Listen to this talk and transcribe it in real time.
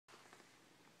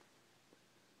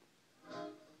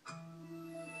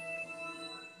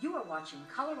watching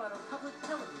Colorado Public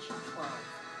Television 12.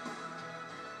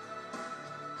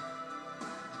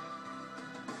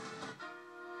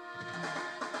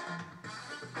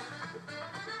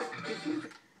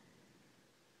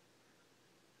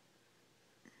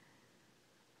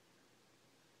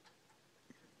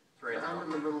 I'm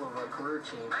in the middle of a career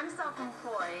change. I'm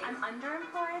self-employed. I'm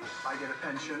underemployed. I get a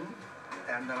pension,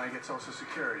 and then I get Social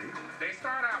Security. They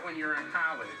start out when you're in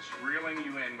college, reeling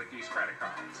you in with these credit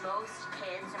cards. Most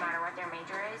kids, no matter what their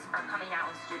major is, are coming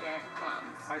out with student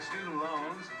loans. My student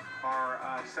loans are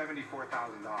 $74,000.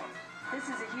 This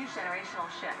is a huge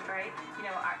generational shift, right? You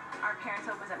know, our parents'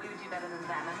 hope was that we would do better than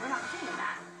them, and we're not seeing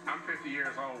that. I'm 50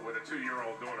 years old with a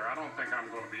 2-year-old daughter. I don't think I'm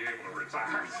going to be able to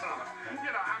retire. So,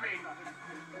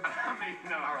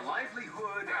 no. Our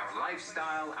livelihood, our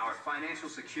lifestyle, our financial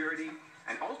security,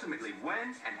 and ultimately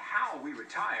when and how we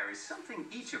retire is something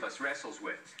each of us wrestles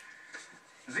with.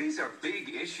 These are big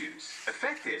issues,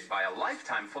 affected by a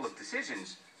lifetime full of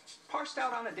decisions, parsed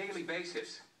out on a daily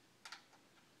basis.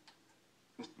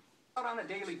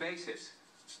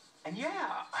 And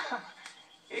yeah,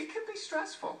 it can be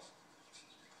stressful.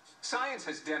 Science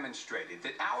has demonstrated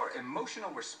that our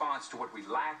emotional response to what we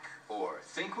lack or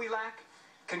think we lack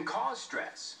can cause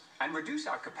stress and reduce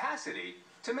our capacity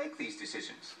to make these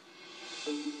decisions.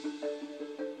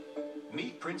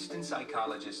 Meet Princeton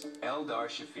psychologist Eldar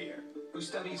Shafir, who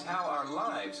studies how our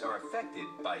lives are affected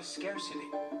by scarcity.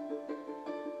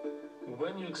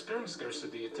 When you experience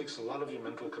scarcity, it takes a lot of your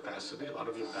mental capacity, a lot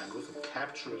of your bandwidth. It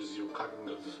captures your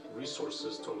cognitive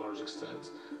resources to a large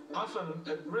extent, often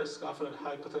at risk, often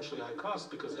at potentially high cost,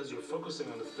 because as you're focusing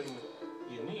on the thing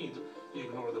you need, you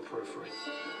ignore the periphery.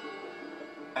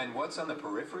 And what's on the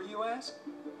periphery, you ask?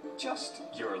 Just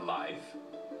your life.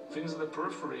 Things in the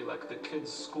periphery, like the kids'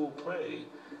 school play,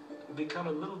 become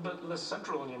a little bit less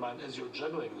central in your mind as you're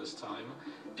juggling this time.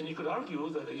 And you could argue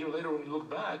that a year later, when you look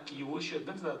back, you wish you had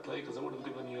been to that play because it would have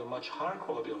given you a much higher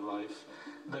quality of life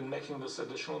than making this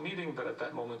additional meeting that at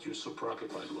that moment you're super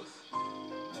occupied with.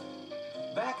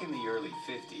 Back in the early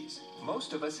 50s,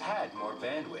 most of us had more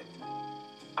bandwidth.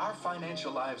 Our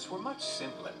financial lives were much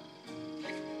simpler.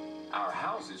 Our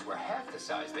houses were half the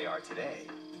size they are today.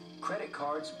 Credit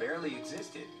cards barely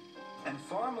existed. And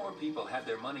far more people had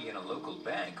their money in a local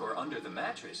bank or under the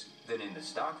mattress than in the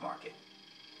stock market.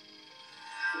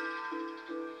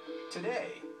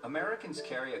 Today, Americans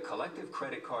carry a collective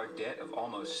credit card debt of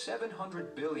almost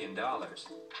 $700 billion.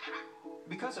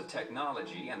 Because of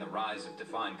technology and the rise of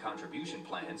defined contribution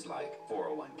plans like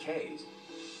 401ks,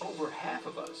 over half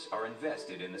of us are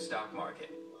invested in the stock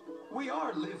market. We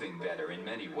are living better in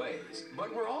many ways,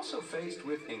 but we're also faced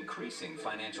with increasing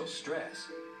financial stress.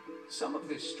 Some of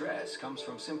this stress comes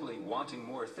from simply wanting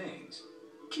more things,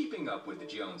 keeping up with the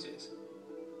Joneses.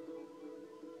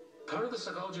 Part of the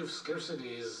psychology of scarcity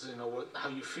is, how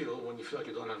you feel when you feel like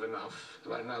you don't have enough.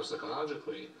 Right now,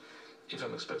 psychologically, if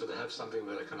I'm expected to have something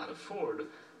that I cannot afford,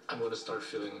 I'm going to start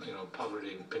feeling,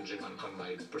 poverty impinging on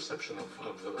my perception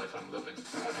of the life I'm living.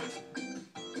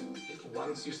 It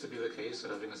once used to be the case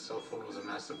that having a cell phone was a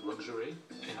massive luxury.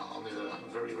 Only the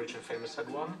very rich and famous had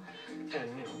one.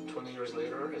 And, 20 years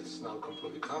later, it's now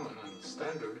completely common and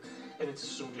standard. And it's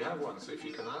assumed you have one. So if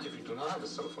you do not have a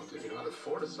cell phone, if you cannot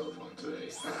afford a cell phone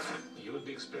today, you would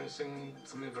be experiencing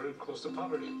something very close to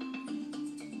poverty.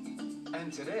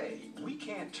 And today, we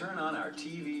can't turn on our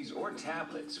TVs or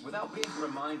tablets without being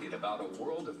reminded about a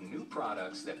world of new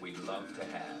products that we'd love to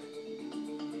have.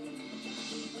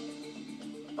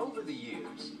 Over the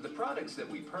years, the products that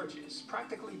we purchase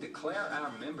practically declare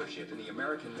our membership in the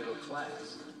American middle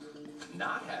class.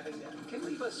 Not having them can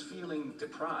leave us feeling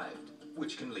deprived,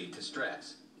 which can lead to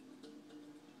stress.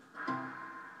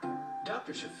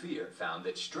 Dr. Shafir found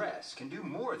that stress can do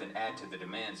more than add to the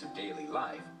demands of daily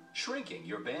life, shrinking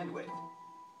your bandwidth.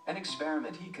 An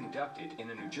experiment he conducted in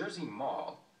a New Jersey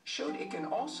mall showed it can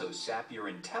also sap your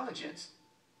intelligence.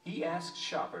 He asked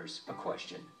shoppers a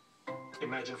question.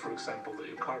 Imagine, for example, that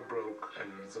your card broke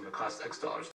and it's going to cost X dollars